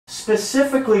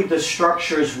specifically the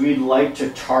structures we'd like to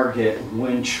target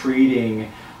when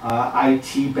treating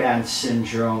IT band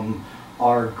syndrome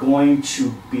are going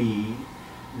to be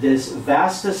this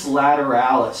vastus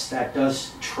lateralis that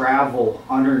does travel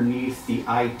underneath the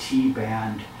IT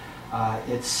band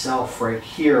itself right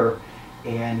here,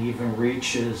 and even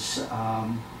reaches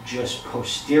just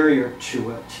posterior to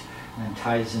it and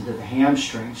ties into the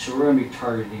hamstring. So we're going to be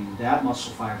targeting that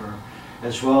muscle fiber,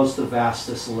 as well as the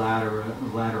vastus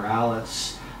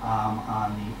lateralis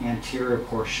on the anterior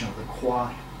portion of the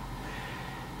quad.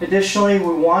 Additionally,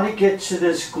 we want to get to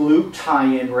this glute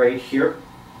tie-in right here.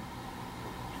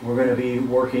 We're going to be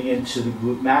working into the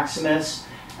glute maximus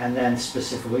and then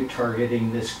specifically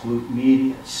targeting this glute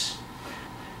medius.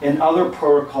 In other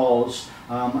protocols,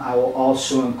 I will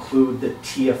also include the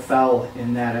TFL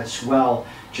in that as well,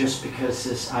 just because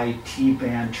this IT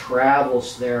band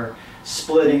travels there,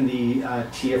 splitting the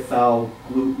TFL,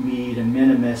 glute med, and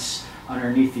minimus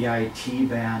underneath the IT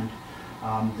band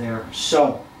there.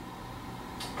 So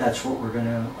that's what we're going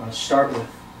to start with.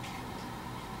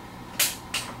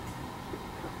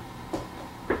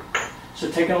 So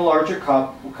taking a larger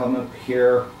cup, we'll come up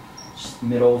here,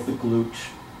 middle of the glute.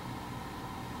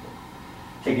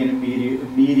 Taking a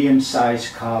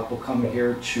medium-sized cup, we'll come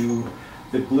here to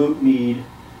the glute med,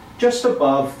 just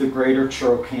above the greater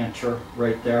trochanter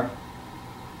right there.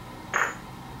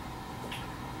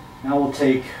 Now we'll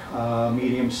take a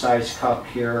medium-sized cup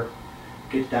here,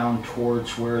 get down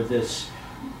towards where this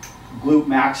glute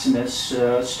maximus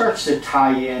starts to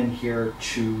tie in here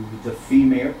to the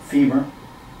femur.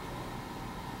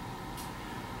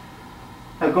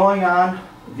 Now going on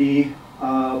the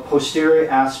posterior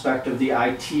aspect of the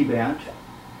IT band,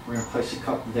 we're going to place a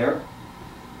cup there.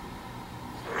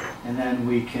 And then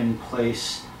we can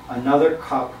place another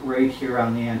cup right here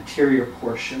on the anterior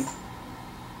portion.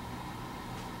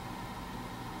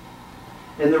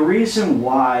 And the reason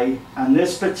why on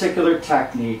this particular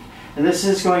technique, and this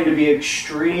is going to be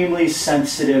extremely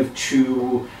sensitive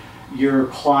to your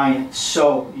client,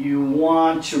 so you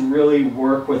want to really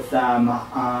work with them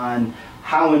on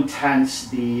how intense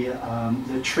the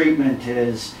treatment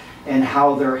is and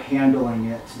how they're handling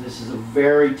it. So this is a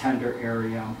very tender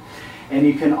area. And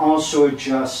you can also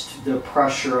adjust the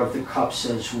pressure of the cups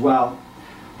as well.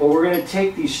 But we're going to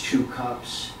take these two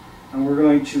cups and we're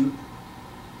going to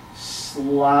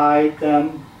slide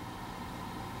them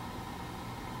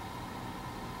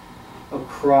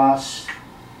across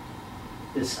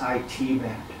this IT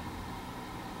band.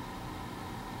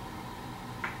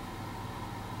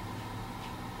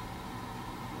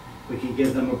 We can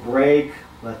give them a break,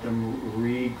 let them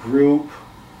regroup.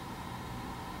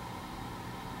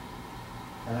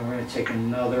 And then we're going to take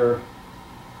another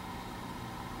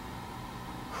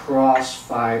cross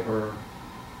fiber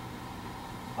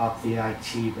up the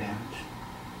IT band.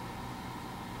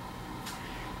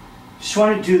 Just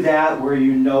want to do that where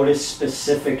you notice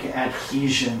specific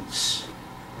adhesions.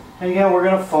 And again, we're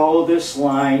going to follow this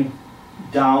line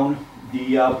down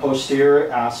the posterior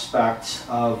aspect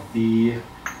of the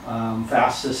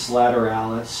vastus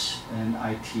lateralis and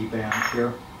IT band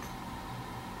here.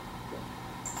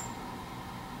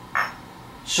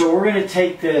 So we're going to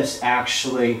take this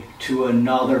actually to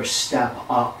another step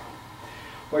up.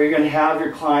 What you're going to have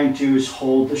your client do is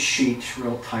hold the sheet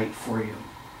real tight for you.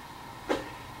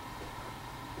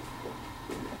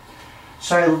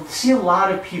 So I see a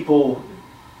lot of people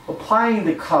applying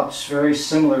the cups very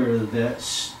similar to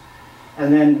this,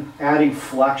 and then adding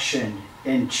flexion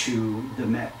into the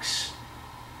mix.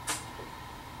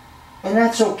 And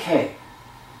that's okay.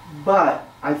 But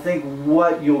I think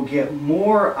what you'll get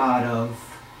more out of,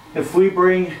 if we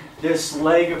bring this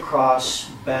leg across,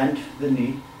 bend the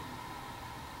knee,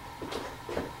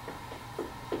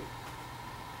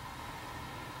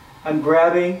 I'm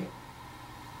grabbing,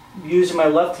 using my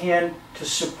left hand to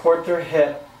support their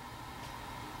hip.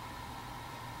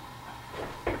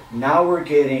 Now we're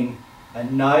getting a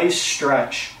nice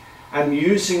stretch. I'm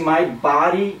using my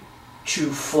body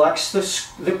to flex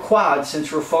the quad,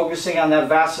 since we're focusing on that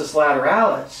vastus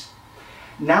lateralis.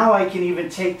 Now I can even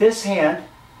take this hand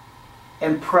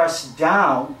and press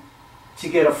down to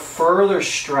get a further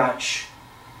stretch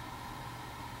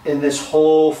in this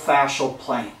whole fascial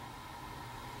plane.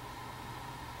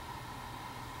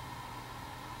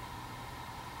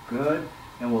 Good,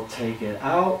 and we'll take it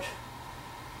out.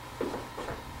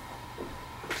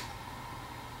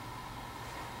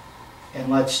 And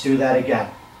let's do that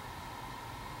again.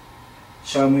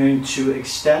 So I'm going to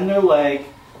extend their leg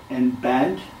and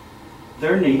bend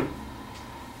their knee.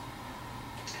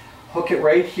 Hook it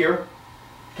right here.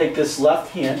 Take this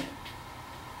left hand.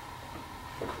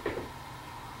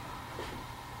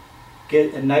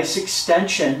 get a nice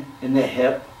extension in the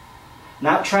hip.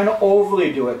 Not trying to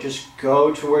overly do it, just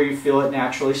go to where you feel it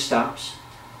naturally stops.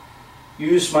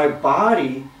 Use my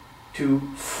body to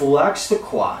flex the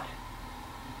quad.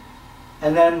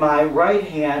 And then my right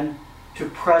hand to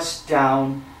press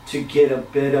down to get a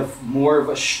bit of more of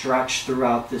a stretch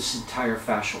throughout this entire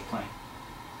fascial plane.